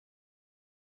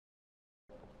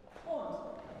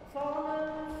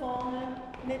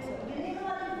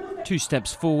Two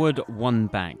steps forward, one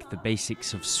back, the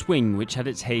basics of swing, which had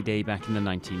its heyday back in the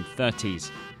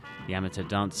 1930s. The amateur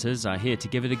dancers are here to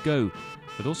give it a go,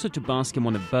 but also to bask in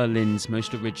one of Berlin's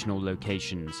most original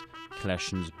locations,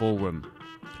 Claerchen's Ballroom.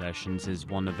 Claerchen's is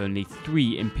one of only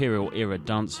 3 Imperial-era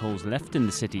dance halls left in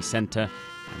the city centre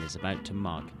and is about to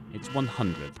mark its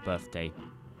 100th birthday.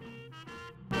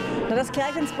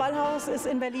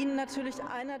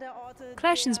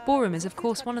 Clarchen's Ballroom is of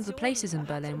course one of the places in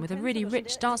Berlin with a really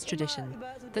rich dance tradition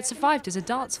that survived as a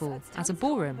dance hall, as a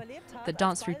ballroom, that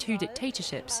danced through 2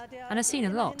 dictatorships and has seen a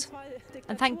lot.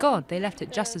 And thank God they left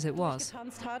it just as it was.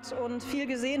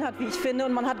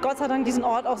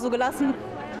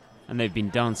 And they've been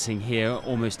dancing here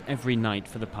almost every night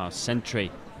for the past century.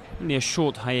 Only a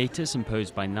short hiatus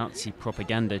imposed by Nazi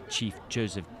propaganda chief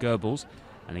Joseph Goebbels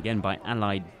and again by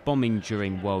Allied bombing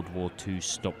during World War II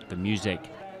stopped the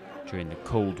music. During the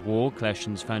Cold War,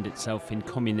 Claerchen's found itself in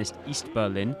communist East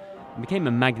Berlin and became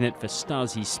a magnet for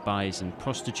Stasi spies and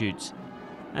prostitutes.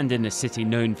 And in a city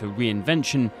known for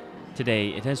reinvention, today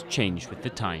it has changed with the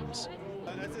times.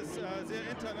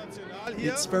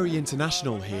 It's very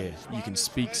international here. You can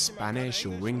speak Spanish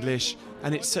or English,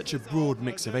 and it's such a broad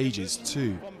mix of ages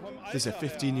too. There's a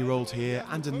 15-year-old here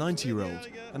and a 90-year-old,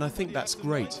 and I think that's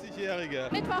great.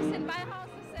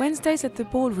 Wednesdays at the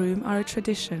Ballroom are a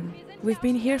tradition. We've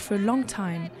been here for a long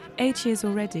time, 8 years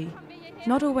already.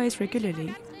 Not always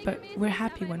regularly, but we're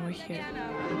happy when we're here.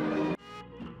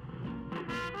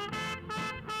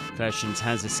 Claerchen's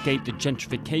has escaped the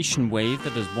gentrification wave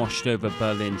that has washed over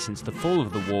Berlin since the fall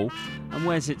of the wall and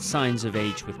wears its signs of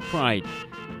age with pride.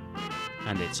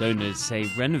 And its owners say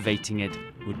renovating it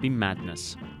would be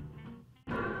madness.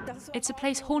 It's a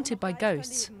place haunted by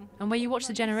ghosts, and where you watch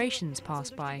the generations pass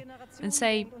by and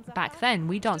say, back then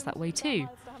we danced that way too.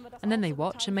 And then they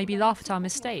watch and maybe laugh at our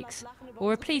mistakes,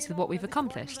 or are pleased with what we've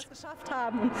accomplished.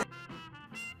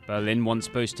 Berlin once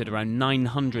boasted around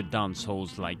 900 dance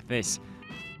halls like this.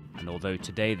 And although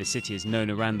today the city is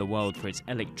known around the world for its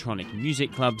electronic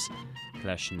music clubs,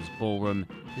 Claerchen's Ballroom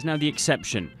is now the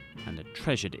exception and a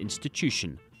treasured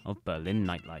institution of Berlin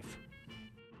nightlife.